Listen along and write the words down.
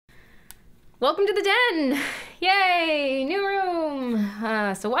Welcome to the den! Yay! New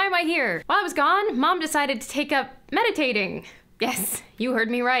room! So why am I here? While I was gone, Mom decided to take up meditating. Yes, you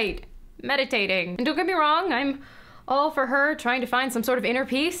heard me right. Meditating. And don't get me wrong, I'm all for her trying to find some sort of inner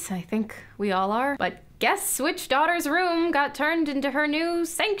peace. I think we all are. But guess which daughter's room got turned into her new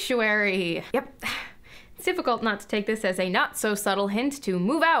sanctuary? Yep. It's difficult not to take this as a not-so-subtle hint to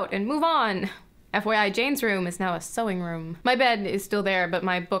move out and move on. FYI, Jane's room is now a sewing room. My bed is still there, but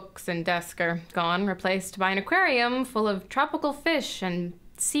my books and desk are gone, replaced by an aquarium full of tropical fish and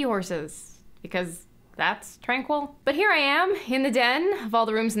seahorses, because that's tranquil. But here I am, in the den. Of all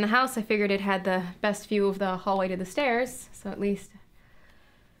the rooms in the house, I figured it had the best view of the hallway to the stairs, so at least...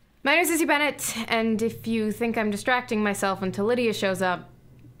 My name is Lizzie Bennet, and if you think I'm distracting myself until Lydia shows up,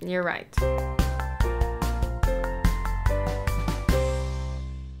 you're right.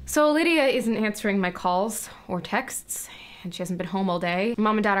 So Lydia isn't answering my calls or texts, and she hasn't been home all day.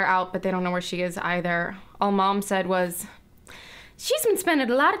 Mom and Dad are out, but they don't know where she is either. All Mom said was, "She's been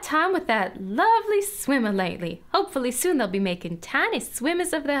spending a lot of time with that lovely swimmer lately. Hopefully soon they'll be making tiny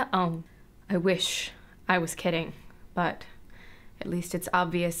swimmers of their own." I wish I was kidding, but at least it's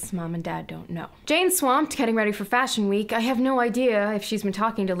obvious Mom and Dad don't know. Jane's swamped getting ready for Fashion Week. I have no idea if she's been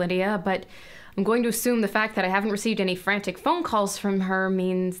talking to Lydia, but I'm going to assume the fact that I haven't received any frantic phone calls from her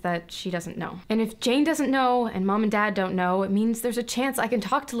means that she doesn't know. And if Jane doesn't know and Mom and Dad don't know, it means there's a chance I can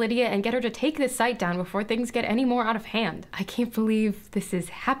talk to Lydia and get her to take this site down before things get any more out of hand. I can't believe this is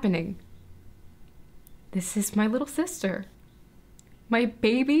happening. This is my little sister. My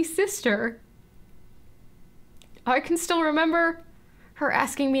baby sister. I can still remember her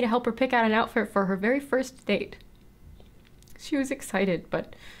asking me to help her pick out an outfit for her very first date. She was excited,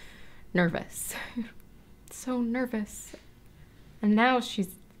 but nervous. So nervous. And now she's...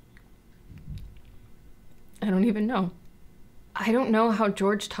 I don't even know. I don't know how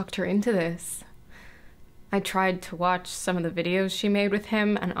George talked her into this. I tried to watch some of the videos she made with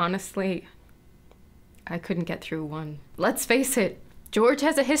him, and honestly, I couldn't get through one. Let's face it, George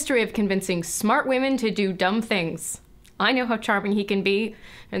has a history of convincing smart women to do dumb things. I know how charming he can be,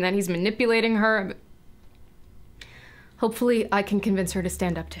 and then he's manipulating her. Hopefully, I can convince her to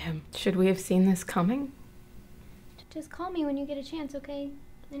stand up to him. Should we have seen this coming? Just call me when you get a chance, okay?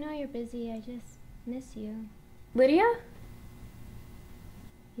 I know you're busy, I just miss you. Lydia?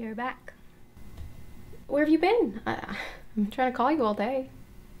 You're back. Where have you been? I'm trying to call you all day.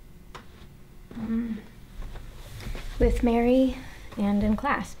 With Mary and in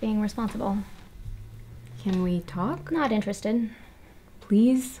class, being responsible. Can we talk? Not interested.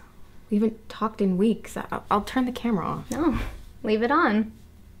 Please? We haven't talked in weeks. I'll turn the camera off. No, leave it on.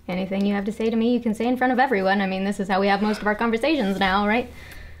 Anything you have to say to me, you can say in front of everyone. I mean, this is how we have most of our conversations now, right?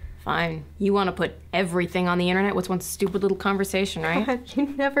 Fine. You want to put everything on the internet? What's one stupid little conversation, right? God, you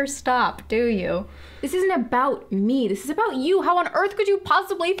never stop, do you? This isn't about me. This is about you. How on earth could you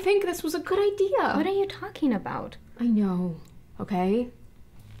possibly think this was a good idea? What are you talking about? I know, okay?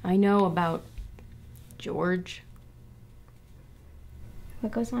 I know about George.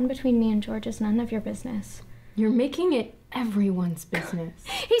 What goes on between me and George is none of your business. You're making it everyone's business.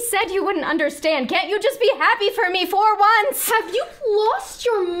 He said you wouldn't understand. Can't you just be happy for me for once? Have you lost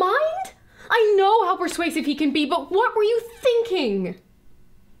your mind? I know how persuasive he can be, but what were you thinking?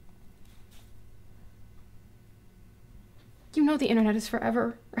 You know the internet is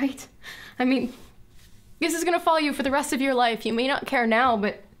forever, right? I mean, this is gonna follow you for the rest of your life. You may not care now,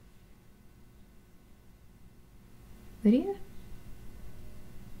 but... Lydia?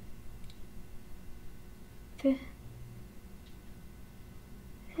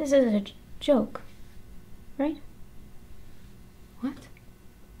 This is a joke, right? What?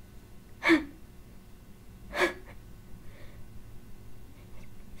 It's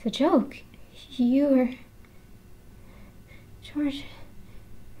a joke. You were... George...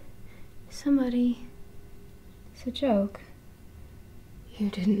 Somebody... It's a joke. You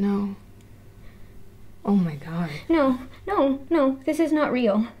didn't know. Oh my God. No, this is not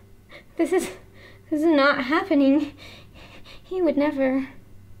real. This is not happening. He would never...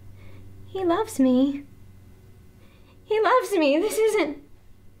 He loves me. He loves me. This isn't...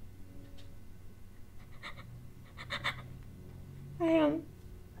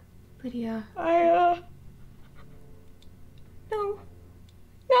 Lydia. No.